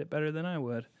always write it better than I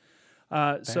would.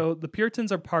 So the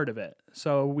Puritans are part of it.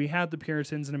 So we had the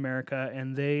Puritans in America,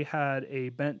 and they had a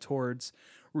bent towards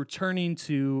returning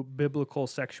to biblical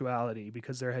sexuality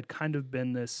because there had kind of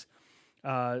been this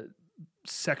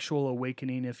sexual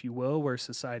awakening, if you will, where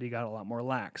society got a lot more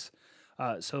lax.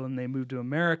 So when they moved to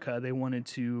America, they wanted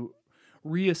to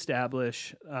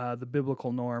reestablish the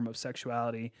biblical norm of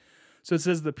sexuality. So it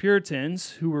says the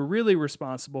Puritans, who were really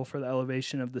responsible for the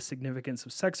elevation of the significance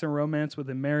of sex and romance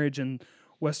within marriage and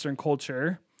Western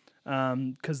culture,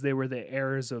 because they were the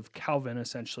heirs of Calvin,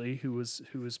 essentially, who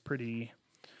was pretty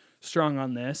strong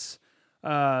on this.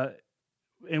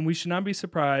 And we should not be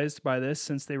surprised by this,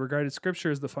 since they regarded Scripture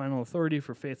as the final authority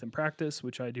for faith and practice,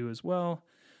 which I do as well.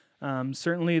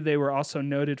 Certainly, they were also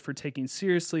noted for taking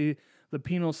seriously the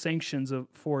penal sanctions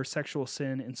for sexual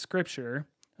sin in Scripture,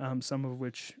 some of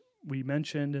which we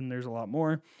mentioned, and there's a lot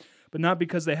more, but not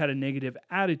because they had a negative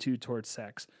attitude towards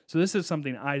sex. So this is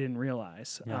something I didn't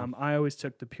realize. Yeah. I always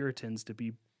took the Puritans to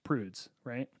be prudes,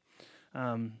 right?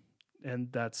 And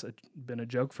that's been a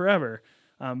joke forever.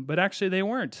 But actually, they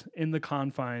weren't in the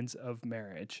confines of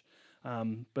marriage.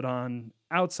 But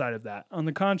outside of that, on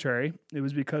the contrary, it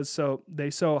was because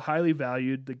they so highly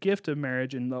valued the gift of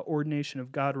marriage and the ordination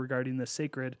of God regarding the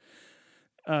sacred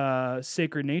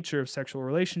nature of sexual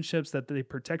relationships that they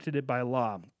protected it by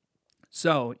law.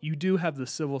 So you do have the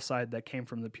civil side that came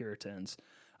from the Puritans,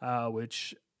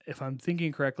 which, if I'm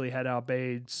thinking correctly, had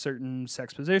obeyed certain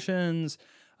sex positions.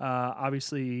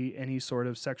 Obviously, any sort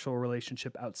of sexual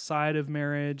relationship outside of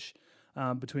marriage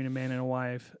between a man and a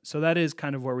wife. So that is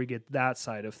kind of where we get that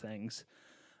side of things.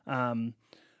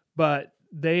 But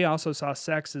they also saw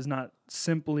sex as not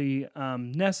simply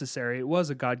necessary. It was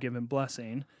a God-given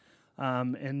blessing.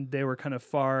 And they were kind of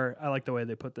far, I like the way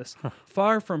they put this,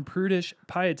 far from prudish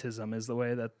pietism is the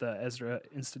way that the Ezra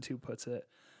Institute puts it.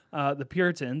 The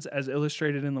Puritans, as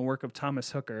illustrated in the work of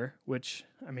Thomas Hooker, which,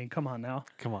 I mean, come on now.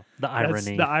 Come on. The irony. That's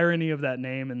the irony of that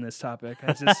name in this topic,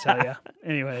 I just tell you.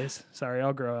 Anyways, sorry,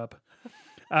 I'll grow up.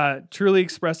 Truly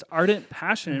expressed ardent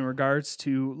passion in regards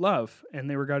to love, and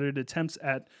they regarded attempts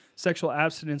at sexual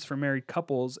abstinence for married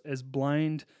couples as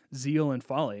blind zeal and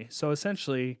folly. So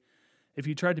essentially, if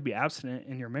you tried to be abstinent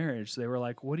in your marriage, they were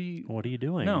like, what are you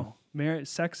doing? No,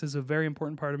 sex is a very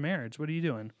important part of marriage. What are you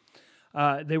doing?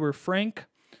 They were frank,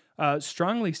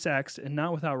 strongly sexed, and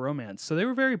not without romance. So they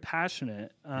were very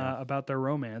passionate about their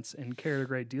romance and cared a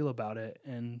great deal about it,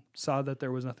 and saw that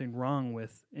there was nothing wrong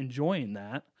with enjoying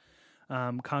that,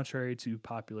 contrary to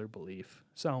popular belief.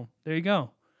 So there you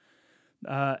go.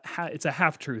 It's a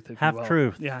half-truth, if you will.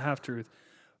 Half-truth. Yeah, half-truth.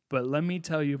 But let me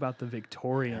tell you about the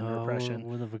Victorian repression.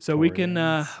 The So we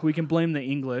can blame the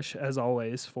English, as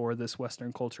always, for this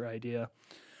Western culture idea.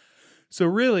 So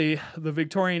really, the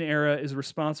Victorian era is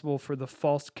responsible for the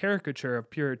false caricature of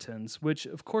Puritans, which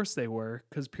of course they were,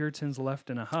 because Puritans left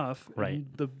in a huff. Right. And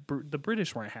the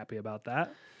British weren't happy about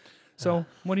that. So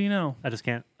what do you know? I just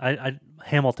can't.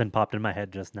 Hamilton popped in my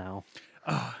head just now.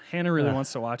 Hannah really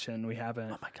wants to watch it, and we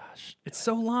haven't. Oh my gosh. It's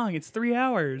so long. It's 3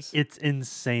 hours. It's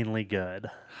insanely good.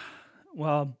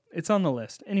 Well, it's on the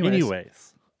list.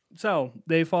 Anyways. So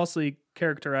they falsely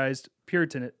characterized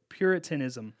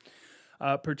Puritanism,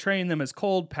 portraying them as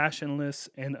cold, passionless,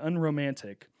 and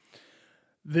unromantic.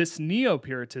 This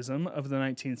neo-Puritanism of the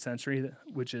 19th century,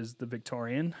 which is the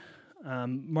Victorian,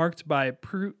 marked by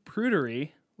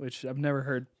prudery, which I've never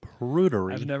heard.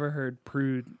 Prudery. I've never heard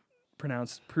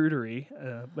pronounced prudery,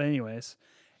 but anyways,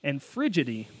 and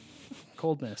frigidity,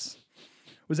 coldness,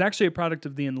 was actually a product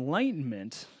of the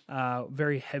Enlightenment,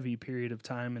 very heavy period of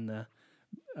time in the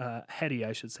heady,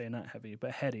 I should say, not heavy,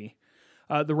 but heady.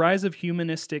 The rise of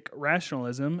humanistic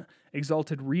rationalism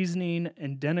exalted reasoning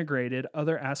and denigrated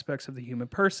other aspects of the human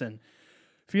person.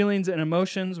 Feelings and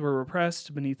emotions were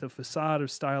repressed beneath a facade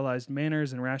of stylized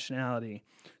manners and rationality.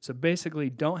 So basically,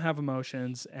 don't have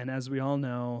emotions, and as we all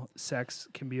know, sex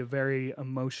can be a very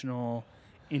emotional,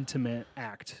 intimate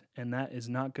act, and that is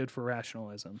not good for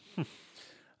rationalism.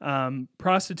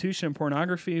 Prostitution and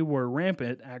pornography were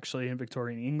rampant, actually, in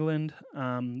Victorian England.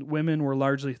 Women were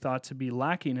largely thought to be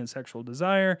lacking in sexual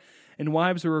desire, and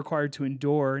wives were required to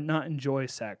endure, not enjoy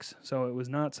sex. So it was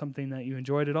not something that you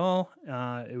enjoyed at all.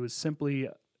 It was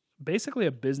basically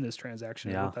a business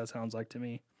transaction, is what that sounds like to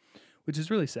me, which is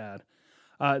really sad.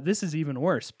 This is even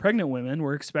worse. Pregnant women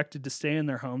were expected to stay in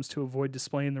their homes to avoid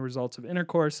displaying the results of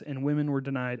intercourse, and women were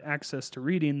denied access to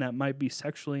reading that might be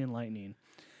sexually enlightening.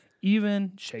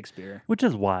 Even Shakespeare. Which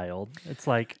is wild. It's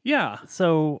like, Yeah.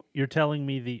 so you're telling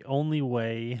me the only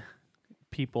way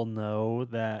people know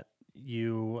that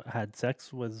you had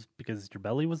sex was because your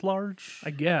belly was large?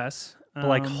 I guess. But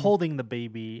like holding the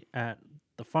baby at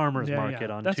the farmer's yeah, market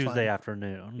yeah, on that's Tuesday fine.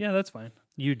 afternoon. Yeah, that's fine.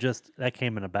 That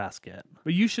came in a basket.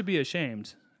 But you should be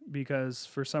ashamed because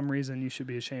for some reason you should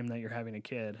be ashamed that you're having a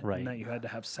kid Right. and that you had to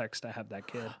have sex to have that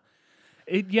kid.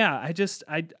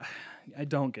 I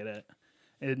don't get it.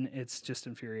 And it's just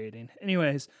infuriating.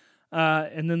 Anyways,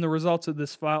 and then the results of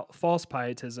this false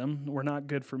pietism were not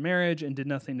good for marriage and did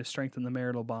nothing to strengthen the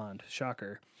marital bond.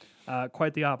 Shocker.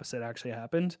 Quite the opposite actually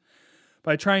happened.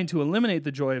 By trying to eliminate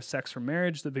the joy of sex from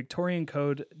marriage, the Victorian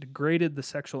Code degraded the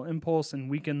sexual impulse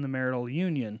and weakened the marital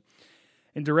union.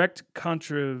 In direct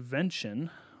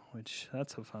contravention, which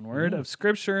that's a fun word, of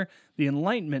Scripture, the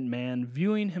Enlightenment man,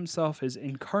 viewing himself as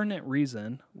incarnate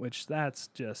reason, which that's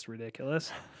just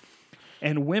ridiculous,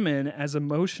 and women as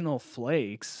emotional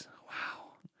flakes,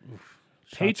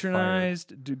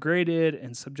 patronized, degraded,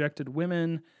 and subjected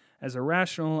women as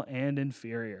irrational and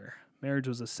inferior. Marriage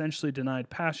was essentially denied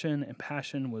passion, and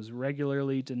passion was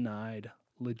regularly denied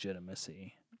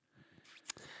legitimacy.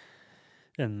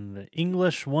 And the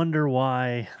English wonder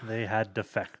why they had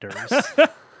defectors.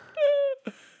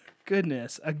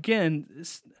 Goodness. Again,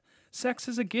 sex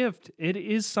is a gift. It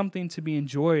is something to be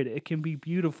enjoyed. It can be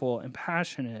beautiful and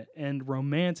passionate and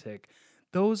romantic.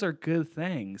 Those are good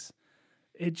things.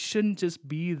 It shouldn't just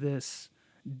be this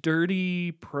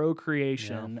dirty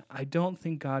procreation. Yeah. I don't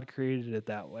think God created it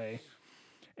that way.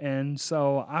 And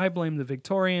so I blame the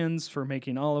Victorians for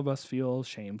making all of us feel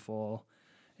shameful.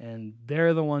 And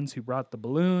they're the ones who brought the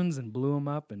balloons and blew them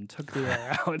up and took the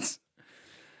air out,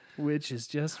 which is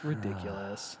just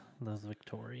ridiculous. Those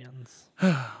Victorians.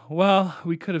 Well,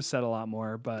 we could have said a lot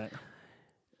more, but...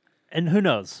 And who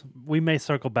knows? We may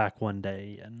circle back one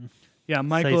day and... Yeah,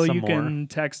 Michael, you can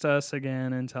text us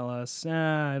again and tell us,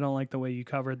 I don't like the way you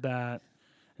covered that.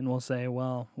 And we'll say,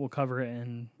 well, we'll cover it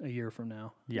in a year from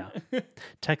now. Yeah.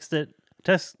 Text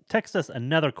us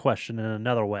another question in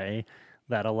another way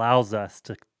that allows us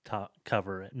to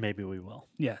cover it. Maybe we will.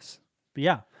 Yes. But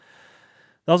yeah,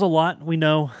 that was a lot. We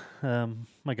know,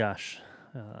 my gosh,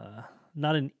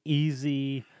 not an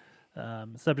easy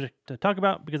subject to talk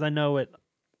about because I know it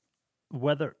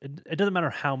doesn't matter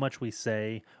how much we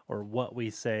say or what we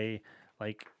say,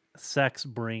 like sex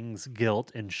brings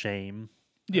guilt and shame.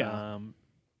 Yeah.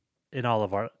 In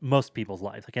most people's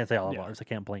lives. I can't say all of ours. I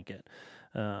can't blanket.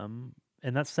 And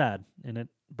that's sad and it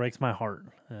breaks my heart.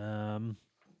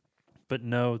 But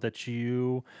know that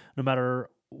no matter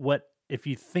what, if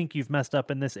you think you've messed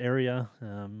up in this area,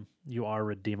 you are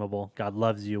redeemable. God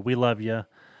loves you. We love you.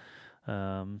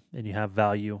 And you have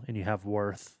value and you have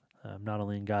worth. Not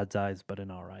only in God's eyes, but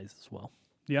in our eyes as well.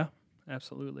 Yeah,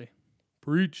 absolutely.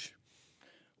 Preach.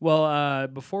 Well,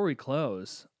 before we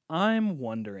close, I'm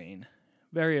wondering,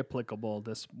 very applicable,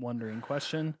 this wondering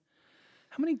question.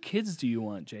 How many kids do you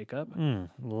want, Jacob?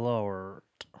 Lord.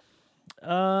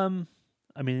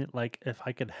 I mean, like, if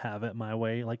I could have it my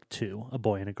way, like 2, a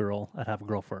boy and a girl, I'd have a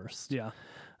girl first. Yeah.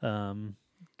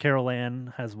 Carol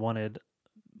Ann has wanted,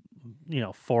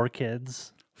 4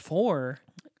 kids. 4?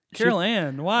 Carol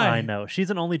Ann, why? I know. She's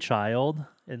an only child,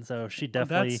 and so she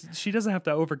definitely... she doesn't have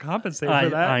to overcompensate for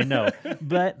that. I know.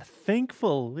 But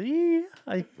thankfully,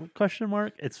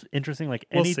 it's interesting. Like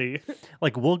we'll see.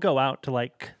 Like, we'll go out to,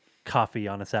 like, coffee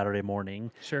on a Saturday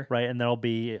morning. Sure. Right? And there'll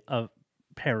be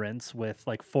parents with,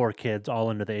 like, 4 kids all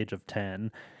under the age of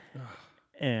 10.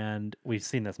 And we've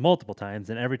seen this multiple times,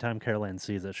 and every time Carol Ann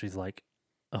sees it, she's like,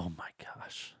 oh, my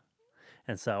gosh.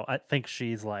 And so I think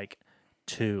she's, like...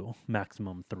 2,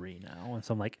 maximum 3 now, and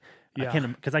so I'm like, I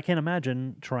can't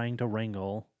imagine trying to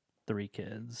wrangle 3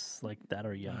 kids like that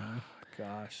are young.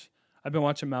 Gosh, I've been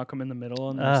watching Malcolm in the Middle,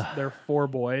 and they're 4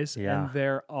 boys, and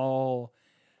they're all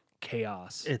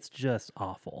chaos. It's just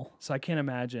awful. So I can't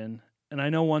imagine. And I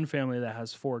know one family that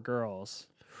has 4 girls.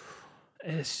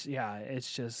 It's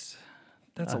just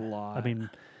that's a lot. I mean,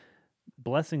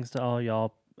 blessings to all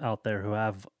y'all out there who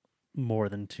have more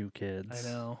than 2 kids. I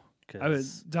know. I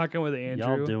was talking with Andrew.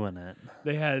 Y'all doing it.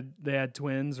 They had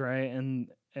twins, right? And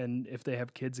if they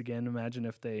have kids again, imagine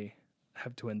if they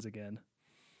have twins again.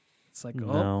 It's like,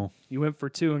 no. You went for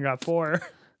 2 and got 4.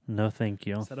 No, thank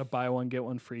you. Is that a buy one get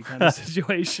one free kind of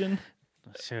situation?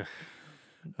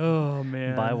 Oh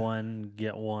man! Buy one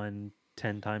get one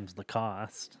 10 times the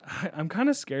cost. I'm kind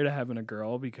of scared of having a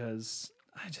girl because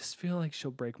I just feel like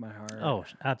she'll break my heart. Oh,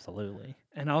 absolutely.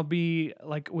 And I'll be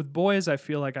like, with boys, I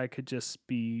feel like I could just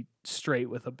be straight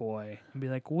with a boy and be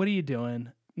like, what are you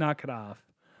doing? Knock it off.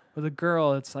 With a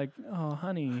girl, it's like, oh,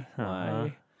 honey,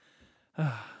 why?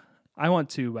 I want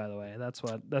two, by the way. That's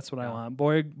what I want.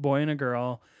 Boy and a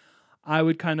girl. I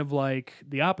would kind of like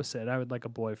the opposite. I would like a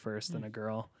boy first, then a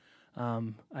girl.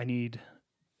 I need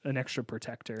an extra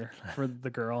protector for the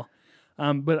girl.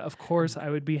 But of course, I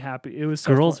would be happy. It was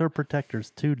so Girls fun. are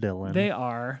protectors too, Dylan.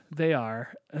 They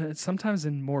are. Sometimes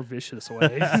in more vicious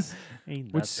ways,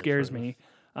 which scares me.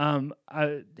 Hannah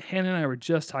and I were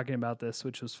just talking about this,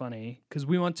 which was funny because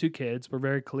we want 2 kids. We're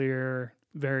very clear,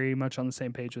 very much on the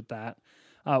same page with that.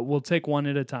 We'll take one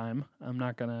at a time. I'm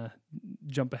not gonna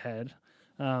jump ahead.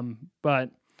 But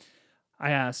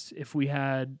I asked if we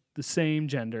had the same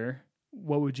gender,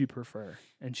 what would you prefer?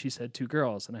 And she said 2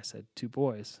 girls, and I said 2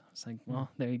 boys. I was like, well,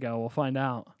 there you go. We'll find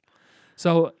out.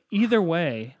 So either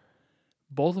way,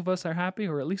 both of us are happy,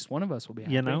 or at least one of us will be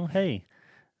happy. You know, hey,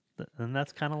 and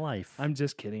that's kind of life. I'm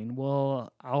just kidding.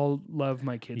 Well, I'll love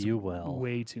my kids You will.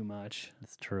 way too much.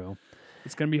 It's true.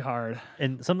 It's going to be hard.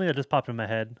 And something that just popped in my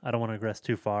head, I don't want to digress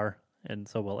too far, and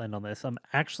so we'll end on this. I'm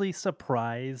actually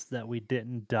surprised that we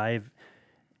didn't dive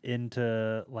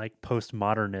into like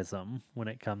postmodernism when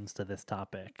it comes to this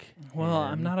topic. Well,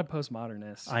 I'm not a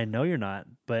postmodernist. I know you're not,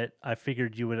 but I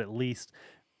figured you would at least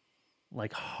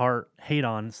like hate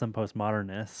on some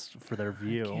postmodernists for their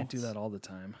view. I can't do that all the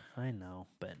time. I know,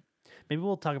 but maybe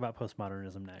we'll talk about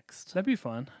postmodernism next. That'd be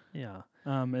fun. Yeah.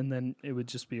 And then it would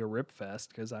just be a rip fest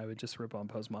because I would just rip on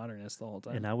postmodernists the whole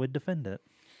time. And I would defend it.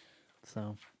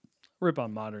 So rip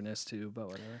on modernists too, but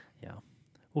whatever. Yeah.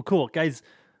 Well, cool. Guys,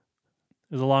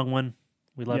 it was a long one.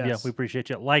 We love you. We appreciate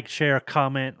you. Like, share,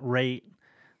 comment, rate.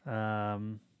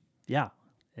 Yeah.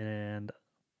 And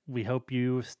we hope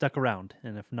you stuck around.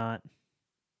 And if not,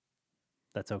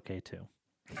 that's okay too.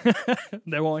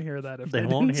 They won't hear that if they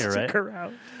won't hear stick it.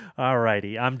 Around. All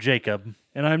righty. I'm Jacob.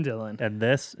 And I'm Dylan. And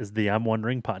this is the I'm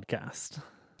Wondering podcast.